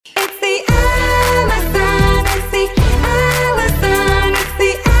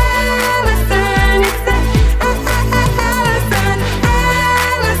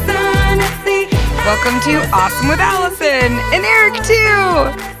to Awesome with Allison and Eric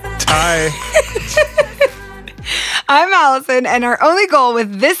too. Hi. I'm Allison, and our only goal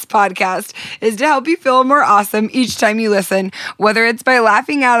with this podcast is to help you feel more awesome each time you listen. Whether it's by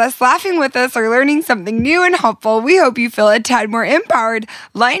laughing at us, laughing with us, or learning something new and helpful, we hope you feel a tad more empowered,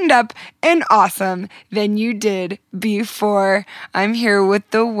 lightened up, and awesome than you did before. I'm here with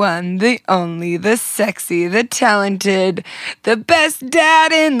the one, the only, the sexy, the talented, the best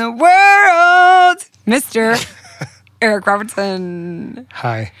dad in the world, Mr. Eric Robertson.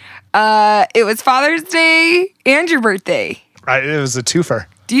 Hi. It was Father's Day and your birthday. It was a twofer.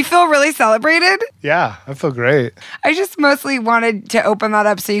 Do you feel really celebrated? Yeah, I feel great. I just mostly wanted to open that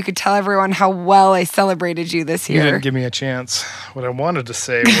up so you could tell everyone how well I celebrated you this year. You didn't give me a chance. What I wanted to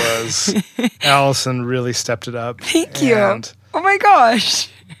say was Allison really stepped it up. Thank you. Oh my gosh.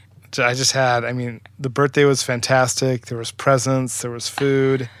 The birthday was fantastic. There was presents, there was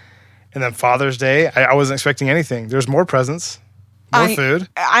food. And then Father's Day, I wasn't expecting anything. There's more presents, more food.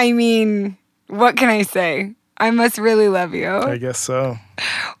 I mean, what can I say? I must really love you. I guess so.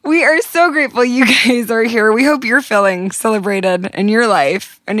 We are so grateful you guys are here. We hope you're feeling celebrated in your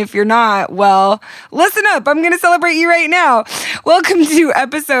life. And if you're not, well, listen up. I'm going to celebrate you right now. Welcome to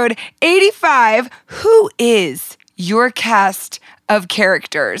episode 85. Who is your cast of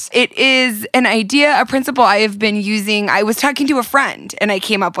characters? It is an idea, a principle I have been using. I was talking to a friend and I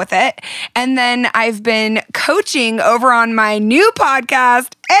came up with it. And then I've been coaching over on my new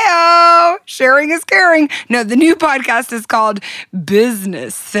podcast. Ayo! Sharing is caring. No, the new podcast is called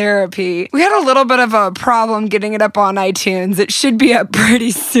Business Therapy. We had a little bit of a problem getting it up on iTunes. It should be up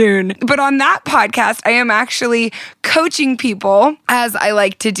pretty soon. But on that podcast, I am actually coaching people, as I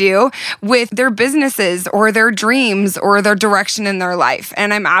like to do, with their businesses or their dreams or their direction in their life.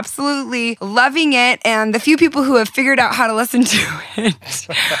 And I'm absolutely loving it. And the few people who have figured out how to listen to it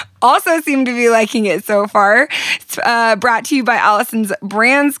also seem to be liking it so far. It's brought to you by Allison's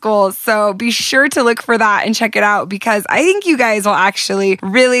Brand School. So be sure to look for that and check it out because I think you guys will actually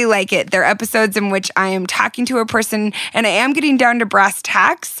really like it. They're episodes in which I am talking to a person and I am getting down to brass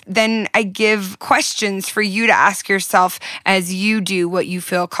tacks. Then I give questions for you to ask yourself as you do what you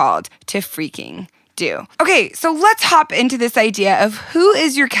feel called to freaking do. Okay, so let's hop into this idea of who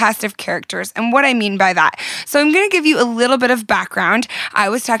is your cast of characters and what I mean by that. So I'm going to give you a little bit of background. I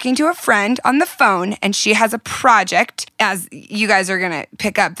was talking to a friend on the phone and she has a project. As you guys are going to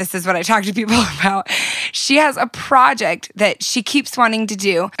pick up, this is what I talk to people about. She has a project that she keeps wanting to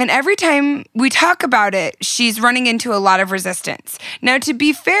do. And every time we talk about it, she's running into a lot of resistance. Now, to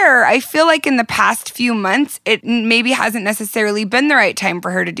be fair, I feel like in the past few months, it maybe hasn't necessarily been the right time for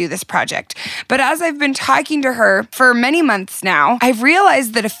her to do this project. But as I've been talking to her for many months now, I've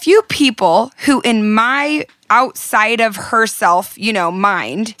realized that a few people who in my outside of herself,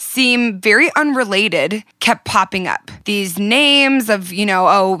 mind, seem very unrelated, kept popping up. These names of,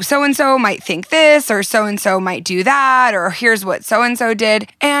 so-and-so might think this, or so-and-so might do that, or here's what so-and-so did.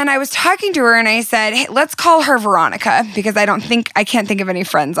 And I was talking to her and I said, hey, let's call her Veronica, because I can't think of any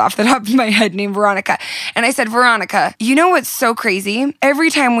friends off the top of my head named Veronica. And I said, Veronica, you know what's so crazy? Every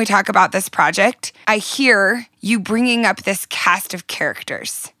time we talk about this project, I hear you bringing up this cast of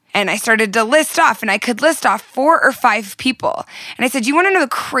characters. And I started to list off, and I could list off 4 or 5 people. And I said, you want to know the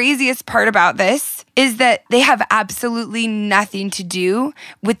craziest part about this? Is that they have absolutely nothing to do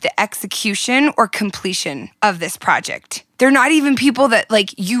with the execution or completion of this project. They're not even people that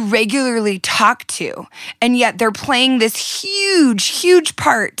you regularly talk to. And yet they're playing this huge, huge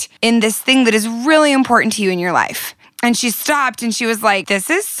part in this thing that is really important to you in your life. And she stopped and she was like, this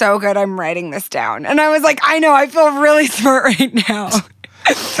is so good. I'm writing this down. And I was like, I know, I feel really smart right now.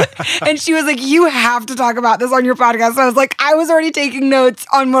 And she was like, you have to talk about this on your podcast. So I was like, I was already taking notes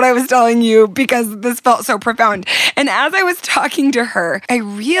on what I was telling you because this felt so profound. And as I was talking to her, I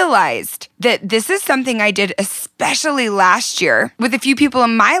realized that this is something I did especially last year with a few people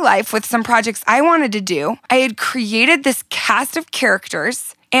in my life with some projects I wanted to do. I had created this cast of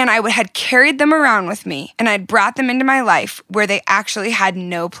characters and I had carried them around with me and I'd brought them into my life where they actually had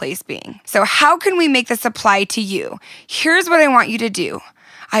no place being. So how can we make this apply to you? Here's what I want you to do.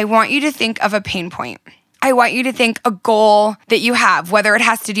 I want you to think of a pain point. I want you to think a goal that you have, whether it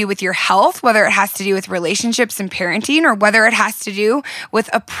has to do with your health, whether it has to do with relationships and parenting, or whether it has to do with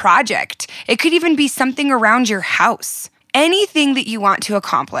a project. It could even be something around your house. Anything that you want to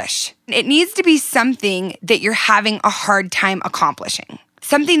accomplish. It needs to be something that you're having a hard time accomplishing.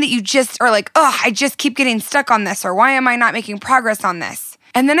 Something that you just are like, I just keep getting stuck on this, or why am I not making progress on this?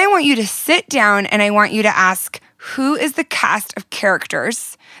 And then I want you to sit down and I want you to ask, who is the cast of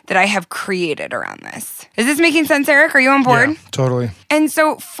characters that I have created around this. Is this making sense, Eric? Are you on board? Yeah, totally. And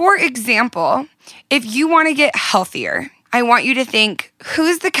so, for example, if you want to get healthier, I want you to think,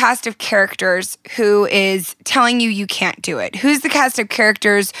 who's the cast of characters who is telling you you can't do it? Who's the cast of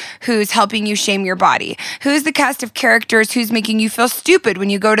characters who's helping you shame your body? Who's the cast of characters who's making you feel stupid when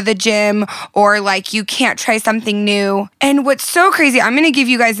you go to the gym or like you can't try something new? And what's so crazy, I'm going to give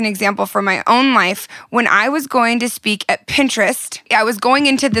you guys an example from my own life. When I was going to speak at Pinterest, I was going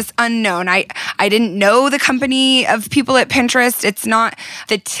into this unknown. I didn't know the company of people at Pinterest. It's not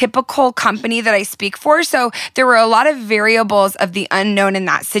the typical company that I speak for. So there were a lot of variables of the unknown in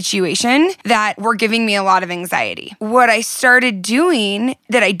that situation that were giving me a lot of anxiety. What I started doing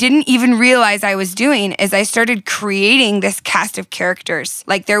that I didn't even realize I was doing is I started creating this cast of characters.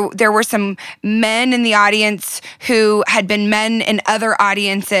 Like there were some men in the audience who had been men in other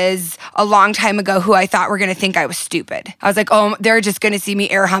audiences a long time ago who I thought were going to think I was stupid. I was like, oh, they're just going to see me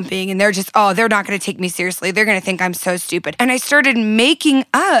air humping and they're not going to take me seriously. They're going to think I'm so stupid. And I started making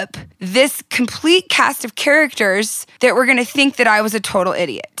up this complete cast of characters that were going to think that I was a total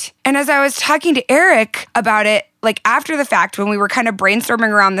idiot. And as I was talking to Eric about it, like after the fact, when we were kind of brainstorming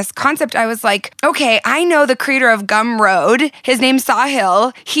around this concept, I was like, okay, I know the creator of Gumroad. His name's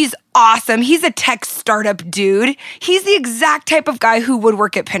Sahil. He's awesome. He's a tech startup dude. He's the exact type of guy who would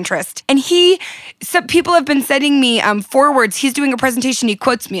work at Pinterest. And some people have been sending me forwards. He's doing a presentation. He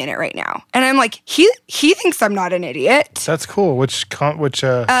quotes me in it right now. And I'm like, he thinks I'm not an idiot. That's cool. Which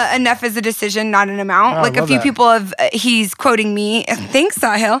enough is a decision, not an amount. Oh, like a few people have, he's quoting me. Thanks,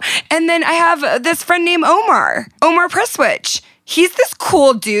 Sahil. And then I have this friend named Omar Presswitch. He's this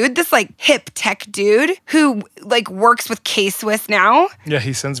cool dude, this like hip tech dude who like works with K-Swiss now. Yeah,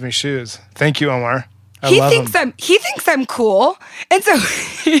 he sends me shoes. Thank you, Omar. He thinks I'm cool. And so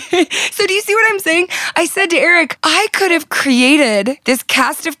so do you see what I'm saying? I said to Eric, I could have created this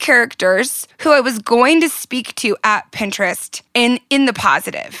cast of characters who I was going to speak to at Pinterest in the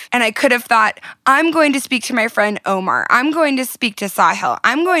positive. And I could have thought, I'm going to speak to my friend Omar. I'm going to speak to Sahil.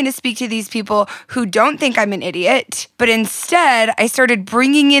 I'm going to speak to these people who don't think I'm an idiot. But instead, I started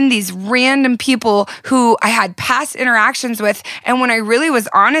bringing in these random people who I had past interactions with. And when I really was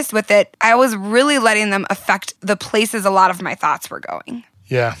honest with it, I was really letting them affect the places a lot of my thoughts were going.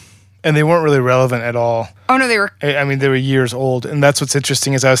 Yeah. And they weren't really relevant at all. Oh, no, they were. I mean, they were years old. And that's what's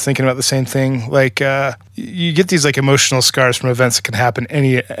interesting is I was thinking about the same thing. Like, you get these like emotional scars from events that can happen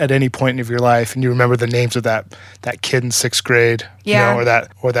at any point of your life. And you remember the names of that kid in sixth grade, yeah.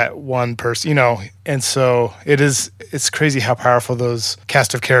 or that one person, And so it's crazy how powerful those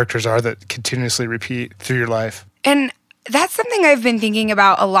cast of characters are that continuously repeat through your life. And that's something I've been thinking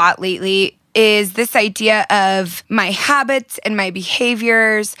about a lot lately. Is this idea of my habits and my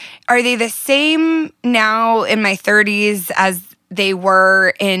behaviors, are they the same now in my 30s as they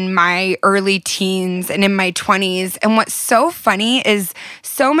were in my early teens and in my 20s? And what's so funny is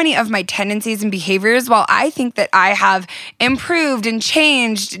so many of my tendencies and behaviors, while I think that I have improved and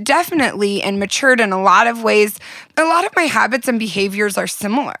changed definitely and matured in a lot of ways, a lot of my habits and behaviors are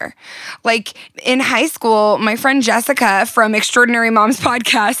similar. Like in high school, my friend Jessica from Extraordinary Moms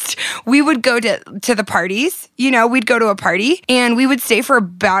podcast, we would go to the parties. We'd go to a party and we would stay for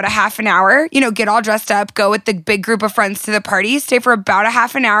about a half an hour, get all dressed up, go with the big group of friends to the party, stay for about a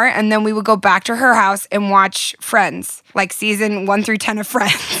half an hour, and then we would go back to her house and watch Friends, like season 1 through 10 of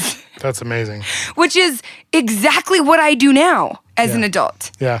Friends. That's amazing. Which is exactly what I do now as an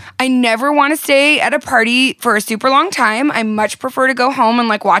adult. Yeah. I never want to stay at a party for a super long time. I much prefer to go home and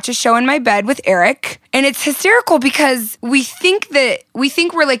like watch a show in my bed with Eric. And it's hysterical because we think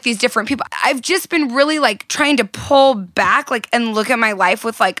we're like these different people. I've just been really like trying to pull back and look at my life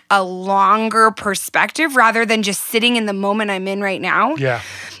with like a longer perspective rather than just sitting in the moment I'm in right now. Yeah.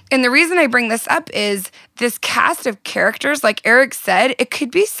 And the reason I bring this up is this cast of characters, like Eric said, it could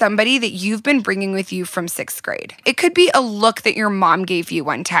be somebody that you've been bringing with you from sixth grade. It could be a look that your mom gave you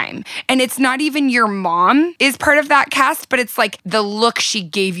one time. And it's not even your mom is part of that cast, but it's like the look she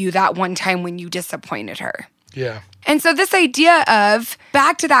gave you that one time when you disappointed her. Yeah. And so this idea of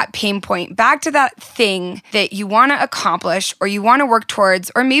back to that pain point, back to that thing that you want to accomplish or you want to work towards,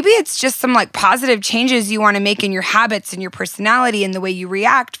 or maybe it's just some like positive changes you want to make in your habits and your personality and the way you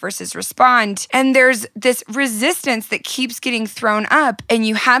react versus respond. And there's this resistance that keeps getting thrown up and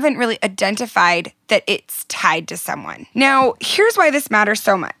you haven't really identified that it's tied to someone. Now, here's why this matters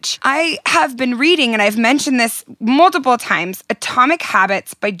so much. I have been reading, and I've mentioned this multiple times, Atomic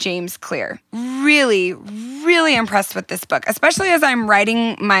Habits by James Clear. Really, really impressed with this book, especially as I'm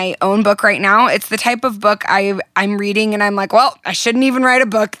writing my own book right now. It's the type of book I'm reading, and I'm like, well, I shouldn't even write a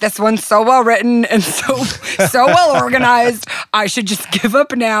book. This one's so well written and so well organized. I should just give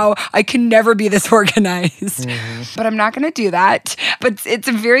up now. I can never be this organized. But I'm not going to do that. But it's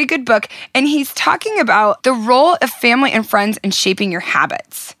a very good book. And he's talking about the role of family and friends in shaping your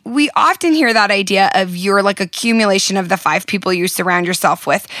habits. We often hear that idea of you're like accumulation of the 5 people you surround yourself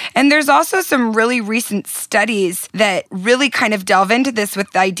with. And there's also some really recent studies that really kind of delve into this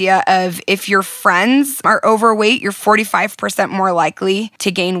with the idea of if your friends are overweight, you're 45% more likely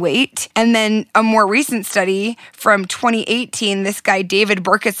to gain weight. And then a more recent study from 2018, this guy David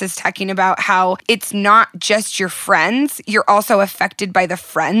Burkus is talking about how it's not just your friends, you're also affected by the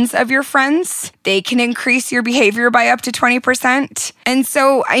friends of your friends. They can increase your behavior by up to 20%. And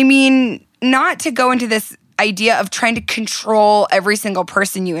so, I mean, not to go into this idea of trying to control every single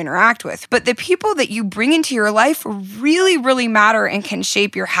person you interact with, but the people that you bring into your life really, really matter and can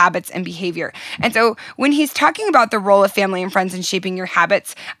shape your habits and behavior. And so when he's talking about the role of family and friends in shaping your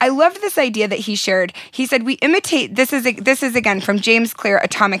habits, I loved this idea that he shared. He said, we imitate, this is again from James Clear,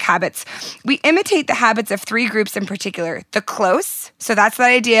 Atomic Habits. We imitate the habits of 3 groups in particular: the close, so that's the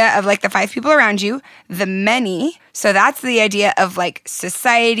idea of like the 5 people around you; the many, so that's the idea of like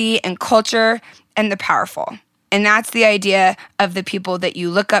society and culture; and the powerful. And that's the idea of the people that you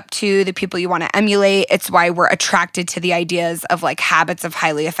look up to, the people you want to emulate. It's why we're attracted to the ideas of like habits of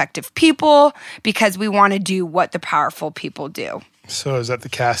highly effective people, because we want to do what the powerful people do. So is that the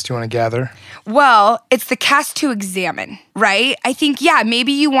cast you want to gather? Well, it's the cast to examine, right? I think, yeah,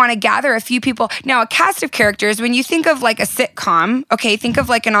 maybe you want to gather a few people. Now, a cast of characters, when you think of like a sitcom, okay, think of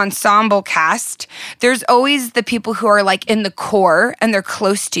like an ensemble cast. There's always the people who are like in the core and they're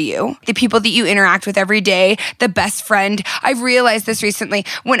close to you, the people that you interact with every day, the best friend. I've realized this recently.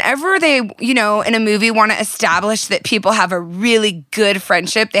 Whenever they, in a movie want to establish that people have a really good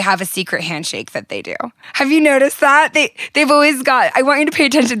friendship, they have a secret handshake that they do. Have you noticed that? They've always got, I want you to pay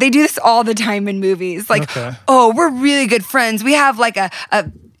attention. They do this all the time in movies. Like, okay. Oh, we're really good friends. We have like a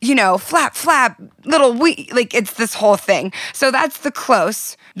flap, little like it's this whole thing. So that's the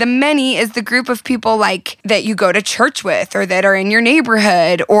close. The many is the group of people like that you go to church with or that are in your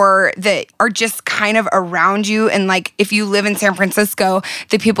neighborhood or that are just kind of around you. And like if you live in San Francisco,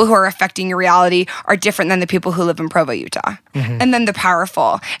 the people who are affecting your reality are different than the people who live in Provo, Utah. And then the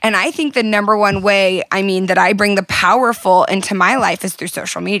powerful. And I think the number one way, that I bring the powerful into my life is through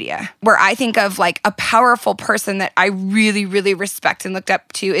social media, where I think of like a powerful person that I really, really respect and looked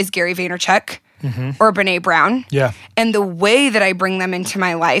up to is Gary Vaynerchuk. Or Brene Brown. Yeah. And the way that I bring them into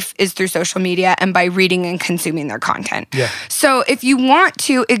my life is through social media and by reading and consuming their content. Yeah. So if you want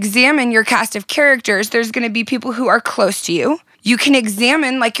to examine your cast of characters, there's going to be people who are close to you. You can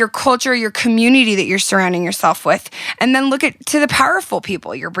examine like your culture, your community that you're surrounding yourself with, and then look to the powerful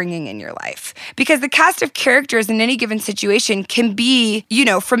people you're bringing in your life. Because the cast of characters in any given situation can be,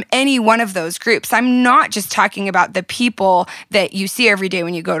 from any one of those groups. I'm not just talking about the people that you see every day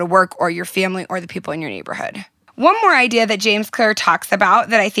when you go to work or your family or the people in your neighborhood. One more idea that James Clear talks about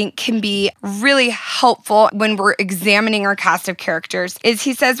that I think can be really helpful when we're examining our cast of characters is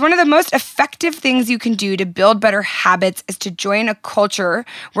he says, one of the most effective things you can do to build better habits is to join a culture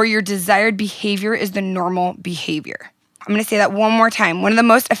where your desired behavior is the normal behavior. I'm going to say that one more time. One of the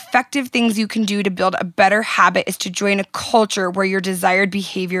most effective things you can do to build a better habit is to join a culture where your desired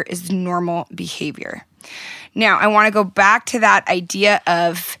behavior is normal behavior. Now, I want to go back to that idea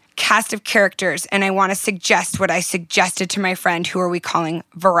of cast of characters, and I want to suggest what I suggested to my friend, who are we calling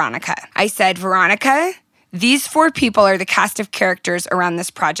Veronica. I said, Veronica, these 4 people are the cast of characters around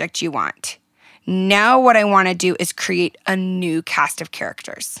this project you want. Now what I want to do is create a new cast of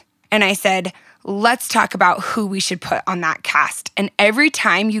characters. And I said, let's talk about who we should put on that cast. And every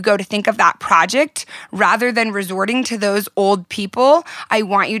time you go to think of that project, rather than resorting to those old people, I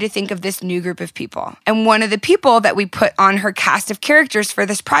want you to think of this new group of people. And one of the people that we put on her cast of characters for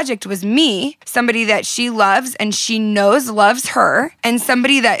this project was me, somebody that she loves and she knows loves her, and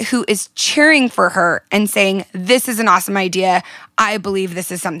somebody who is cheering for her and saying, this is an awesome idea. I believe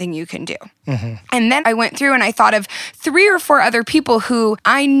this is something you can do. And then I went through and I thought of 3 or 4 other people who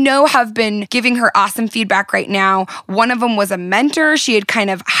I know have been giving her awesome feedback right now. One of them was a mentor she had kind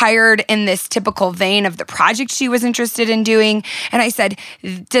of hired in this typical vein of the project she was interested in doing. And I said,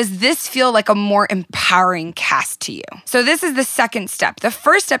 does this feel like a more empowering cast to you? So this is the second step. The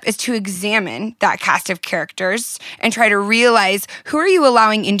first step is to examine that cast of characters and try to realize, who are you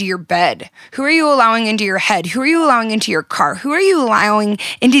allowing into your bed? Who are you allowing into your head? Who are you allowing into your car? Who are you allowing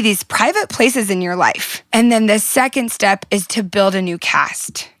into these private places in your life? And then the second step is to build a new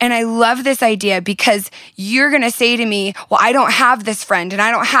cast. And I love this idea because you're going to say to me, well, I don't have this friend and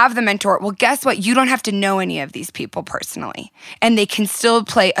I don't have the mentor. Well, guess what? You don't have to know any of these people personally, and they can still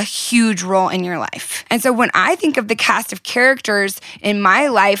play a huge role in your life. And so when I think of the cast of characters in my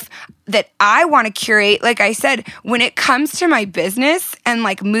life that I want to curate, like I said, when it comes to my business and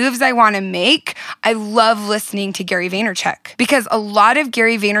like moves I want to make, I love listening to Gary Vaynerchuk, because a lot of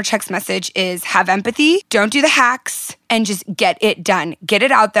Gary Vaynerchuk's message is have empathy, don't do the hacks, and just get it done. Get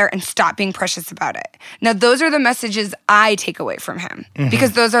it out there and stop being precious about it. Now, those are the messages I take away from him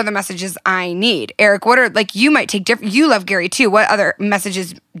because those are the messages I need. Eric, what are, like, you might take different, you love Gary too. What other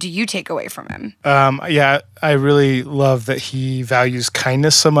messages do you take away from him? Yeah, I really love that he values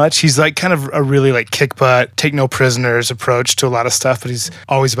kindness so much. He's like kind of a really like kick butt, take no prisoners approach to a lot of stuff, but he's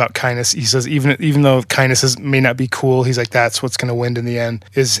always about kindness. He says even though kindness may not be cool, he's like, that's what's going to win in the end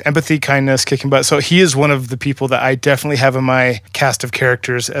is empathy, kindness, kicking butt. So he is one of the people that I definitely have in my cast of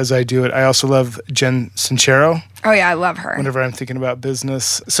characters as I do it. I also love Jen Sincero. Oh yeah, I love her. Whenever I'm thinking about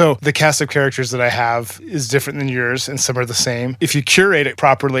business. So the cast of characters that I have is different than yours, and some are the same. If you curate it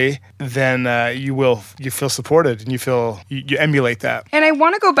properly, then you feel supported and you emulate that. And I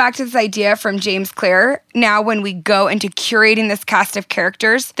want to go back to this idea from James Clear now when we go into curating this cast of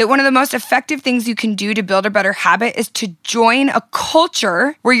characters, that one of the most effective things you can do to build a better habit is to join a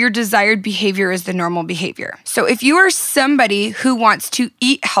culture where your desired behavior is the normal behavior. So if you are somebody who wants to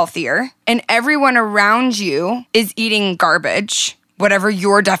eat healthier and everyone around you is eating garbage, whatever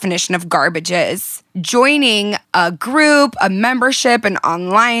your definition of garbage is, joining a group, a membership, an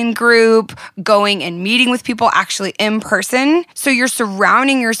online group, going and meeting with people actually in person. So you're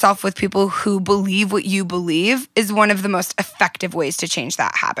surrounding yourself with people who believe what you believe is one of the most effective ways to change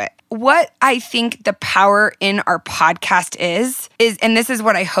that habit. What I think the power in our podcast is, and this is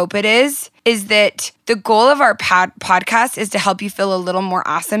what I hope it is that the goal of our podcast is to help you feel a little more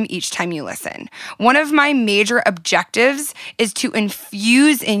awesome each time you listen. One of my major objectives is to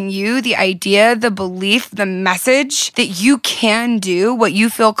infuse in you the idea, the belief, the message that you can do what you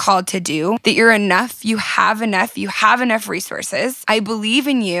feel called to do, that you're enough, you have enough resources. I believe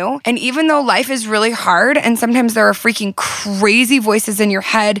in you. And even though life is really hard and sometimes there are freaking crazy voices in your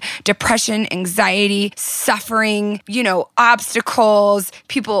head, depression, anxiety, suffering, obstacles,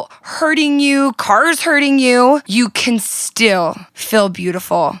 people hurting you, cars hurting you, you can still feel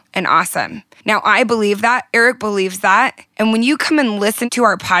beautiful and awesome. Now, I believe that. Eric believes that. And when you come and listen to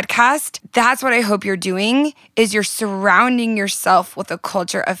our podcast, that's what I hope you're doing, is you're surrounding yourself with a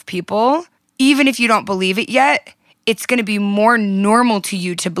culture of people. Even if you don't believe it yet, it's going to be more normal to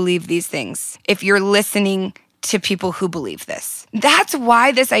you to believe these things if you're listening to people who believe this. That's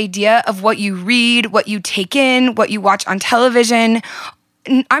why this idea of what you read, what you take in, what you watch on television,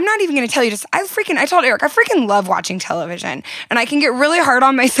 I'm not even going to tell you this. I told Eric, I freaking love watching television, and I can get really hard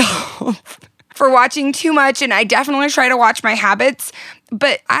on myself for watching too much, and I definitely try to watch my habits.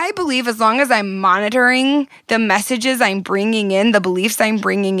 But I believe as long as I'm monitoring the messages I'm bringing in, the beliefs I'm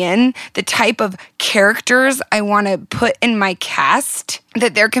bringing in, the type of characters I want to put in my cast,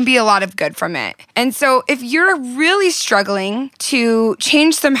 that there can be a lot of good from it. And so if you're really struggling to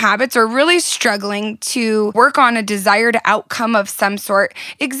change some habits or really struggling to work on a desired outcome of some sort,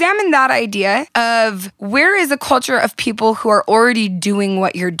 examine that idea of where is a culture of people who are already doing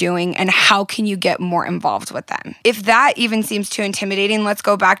what you're doing and how can you get more involved with them. If that even seems too intimidating, let's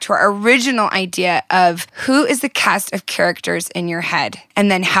go back to our original idea of who is the cast of characters in your head, and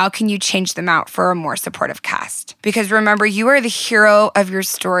then how can you change them out for a more supportive cast? Because remember, you are the hero of your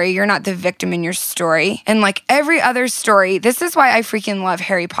story. You're not the victim in your story. And like every other story, this is why I freaking love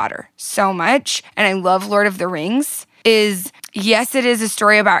Harry Potter so much, and I love Lord of the Rings, is yes, it is a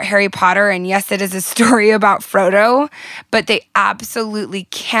story about Harry Potter, and yes, it is a story about Frodo, but they absolutely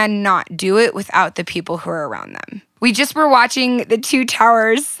cannot do it without the people who are around them. We just were watching The Two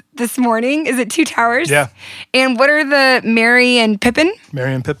Towers this morning. Is it Two Towers? Yeah. And what are the Merry and Pippin?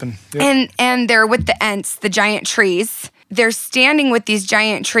 Merry and Pippin. Yep. And they're with the Ents, the giant trees. They're standing with these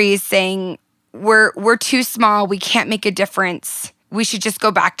giant trees saying, we're too small. We can't make a difference. We should just go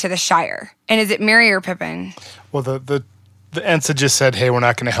back to the Shire. And is it Merry or Pippin? Well, the The Ents had just said, hey, we're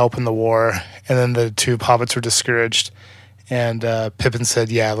not going to help in the war. And then the two hobbits were discouraged. And Pippin said,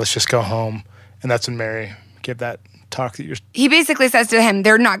 yeah, let's just go home. And that's when Merry gave that talk that you're... He basically says to him,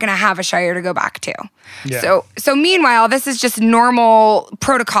 they're not going to have a Shire to go back to. Yeah. So meanwhile, this is just normal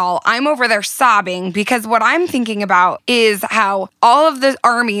protocol. I'm over there sobbing because what I'm thinking about is how all of the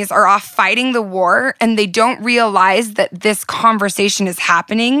armies are off fighting the war and they don't realize that this conversation is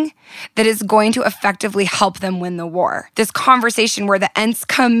happening that is going to effectively help them win the war. This conversation where the Ents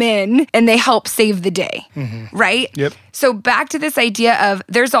come in and they help save the day, right? Yep. So back to this idea of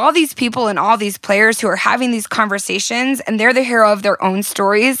there's all these people and all these players who are having these conversations and they're the hero of their own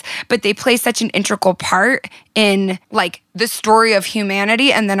stories, but they play such an integral part in like the story of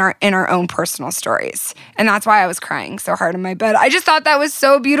humanity and then in our own personal stories. And that's why I was crying so hard in my bed. I just thought that was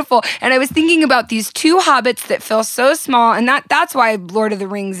so beautiful. And I was thinking about these two hobbits that feel so small. And that's why Lord of the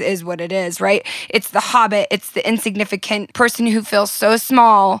Rings is what it is, right? It's the hobbit. It's the insignificant person who feels so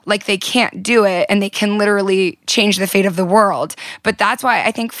small, like they can't do it and they can literally change the fate of the world. But that's why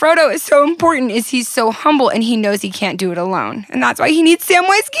I think Frodo is so important, is he's so humble and he knows he can't do it alone. And that's why he needs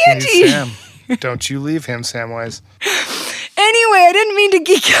Samwise Gamgee. Sam. Don't you leave him, Samwise. Anyway, I didn't mean to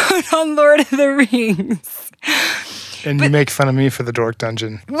geek out on Lord of the Rings. And you make fun of me for the Dork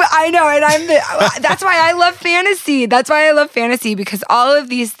Dungeon. I know, and that's why I love fantasy. That's why I love fantasy, because all of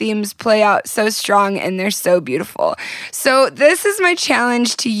these themes play out so strong and they're so beautiful. So this is my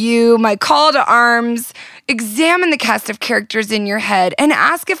challenge to you, my call to arms. Examine the cast of characters in your head and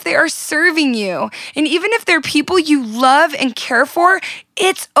ask if they are serving you. And even if they're people you love and care for,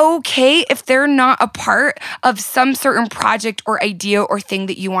 it's okay if they're not a part of some certain project or idea or thing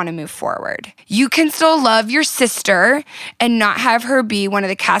that you want to move forward. You can still love your sister and not have her be one of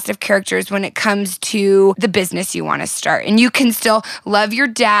the cast of characters when it comes to the business you want to start. And you can still love your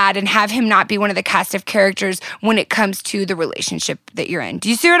dad and have him not be one of the cast of characters when it comes to the relationship that you're in. Do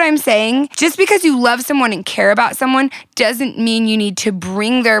you see what I'm saying? Just because you love someone and care about someone doesn't mean you need to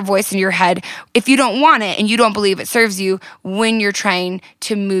bring their voice in your head if you don't want it and you don't believe it serves you when you're trying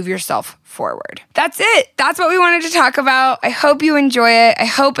to move yourself forward. That's it. That's what we wanted to talk about. I hope you enjoy it. I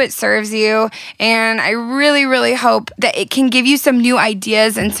hope it serves you. And I really, really hope that it can give you some new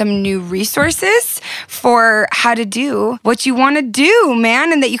ideas and some new resources for how to do what you want to do,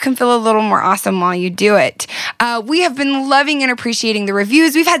 man, and that you can feel a little more awesome while you do it. We have been loving and appreciating the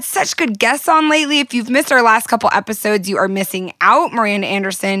reviews. We've had such good guests on lately. If you've missed our last couple episodes, you are missing out. Miranda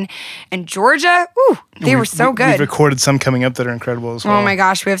Anderson and Georgia. Ooh, they were so good. We've recorded some coming up that are incredible as well. Oh my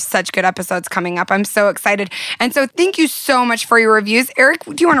gosh, we have such good episodes coming up. I'm so excited. And so thank you so much for your reviews. Eric,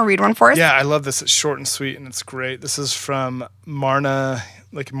 do you want to read one for us? Yeah, I love this. It's short and sweet and it's great. This is from Marna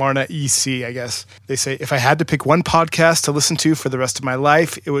EC, I guess. They say, if I had to pick one podcast to listen to for the rest of my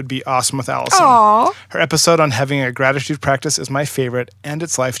life, it would be Awesome with Allison. Aww. Her episode on having a gratitude practice is my favorite, and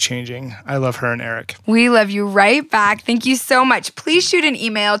it's life-changing. I love her and Eric. We love you right back. Thank you so much. Please shoot an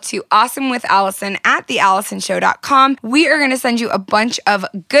email to awesomewithallison@theallisonshow.com. We are going to send you a bunch of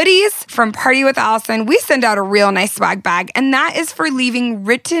goodies from Party with Allison. We send out a real nice swag bag, and that is for leaving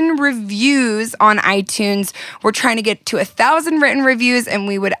written reviews on iTunes. We're trying to get to 1,000 written reviews, and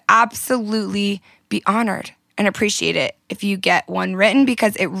we would absolutely be honored and appreciate it if you get one written,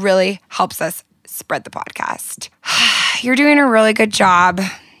 because it really helps us spread the podcast. You're doing a really good job.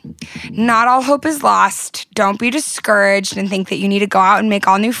 Not all hope is lost. Don't be discouraged and think that you need to go out and make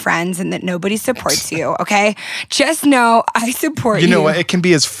all new friends and that nobody supports you, okay? Just know I support you. You know what? It can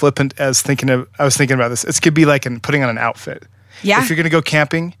be as flippant as I was thinking about this. It could be like putting on an outfit. Yeah. If you're going to go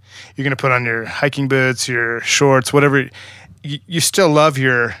camping, you're going to put on your hiking boots, your shorts, whatever. You still love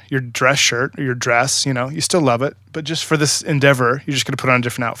your dress shirt or your dress, you still love it. But just for this endeavor, you're just going to put on a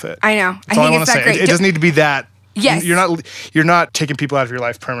different outfit. I know. That's all I want to say. It doesn't need to be that. Yes. You're not taking people out of your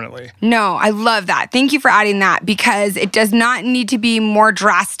life permanently. No, I love that. Thank you for adding that, because it does not need to be more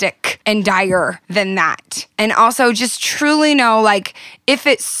drastic and dire than that. And also just truly know, like, if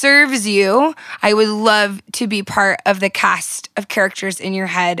it serves you, I would love to be part of the cast of characters in your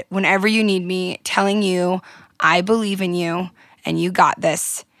head whenever you need me, telling you, I believe in you and you got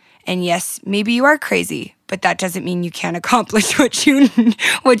this. And yes, maybe you are crazy, but that doesn't mean you can't accomplish what you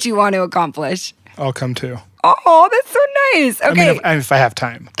want to accomplish. I'll come too. Oh, that's so nice. Okay. I mean, if I have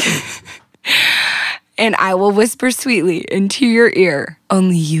time. And I will whisper sweetly into your ear,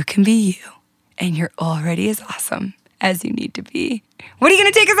 only you can be you. And you're already as awesome as you need to be. What are you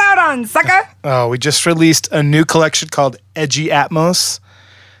going to take us out on, sucker? Oh, we just released a new collection called Edgy Atmos.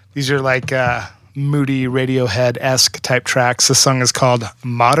 These are like moody Radiohead-esque type tracks. This song is called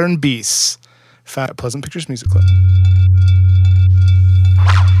Modern Beasts. Found at Pleasant Pictures Music Club.